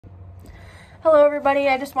Hello everybody,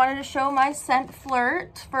 I just wanted to show my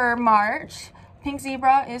Scentflirt for March. Pink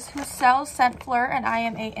Zebra is who sells Scentflirt, and I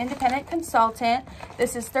am an independent consultant.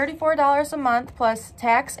 This is $34 a month plus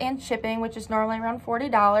tax and shipping, which is normally around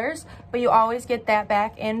 $40, but you always get that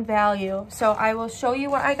back in value. So I will show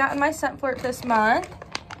you what I got in my Scentflirt this month.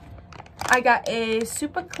 I got a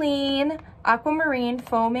super clean aquamarine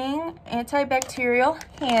foaming antibacterial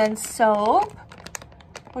hand soap,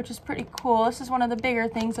 which is pretty cool. This is one of the bigger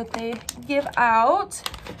things that they give out.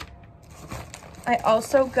 I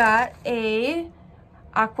also got a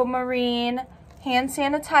aquamarine hand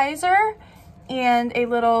sanitizer and a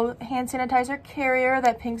little hand sanitizer carrier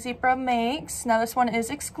that Pink Zebra makes. Now this one is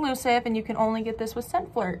exclusive and you can only get this with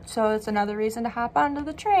Scentflirt, so it's another reason to hop onto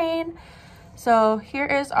the train. So here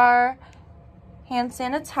is our hand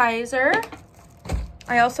sanitizer.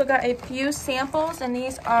 I also got a few samples, and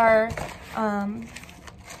these are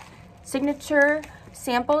signature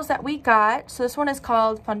samples that we got. So this one is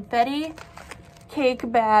called Funfetti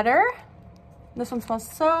Cake Batter. This one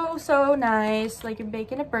smells so nice, like you're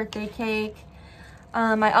baking a birthday cake.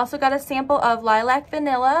 I also got a sample of Lilac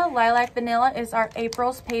Vanilla. Lilac Vanilla is our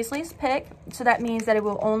April's Paisley's pick, so that means that it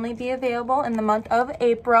will only be available in the month of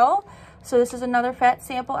April. So this is another fat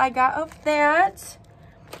sample I got of that.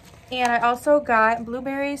 And I also got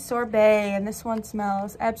Blueberry Sorbet, and this one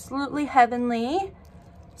smells absolutely heavenly.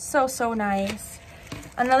 So nice.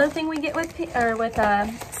 Another thing we get with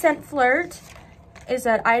Scentflirt is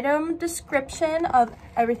an item description of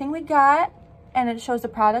everything we got, and it shows the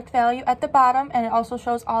product value at the bottom, and it also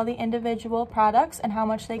shows all the individual products and how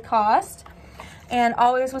much they cost. And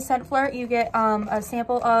always with Scentflirt, you get a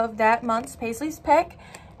sample of that month's Paisley's pick,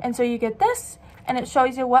 and so you get this, and it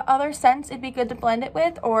shows you what other scents it'd be good to blend it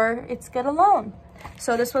with, or it's good alone.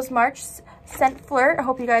 So this was March Scentflirt. I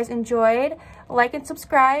hope you guys enjoyed. Like and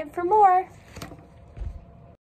subscribe for more.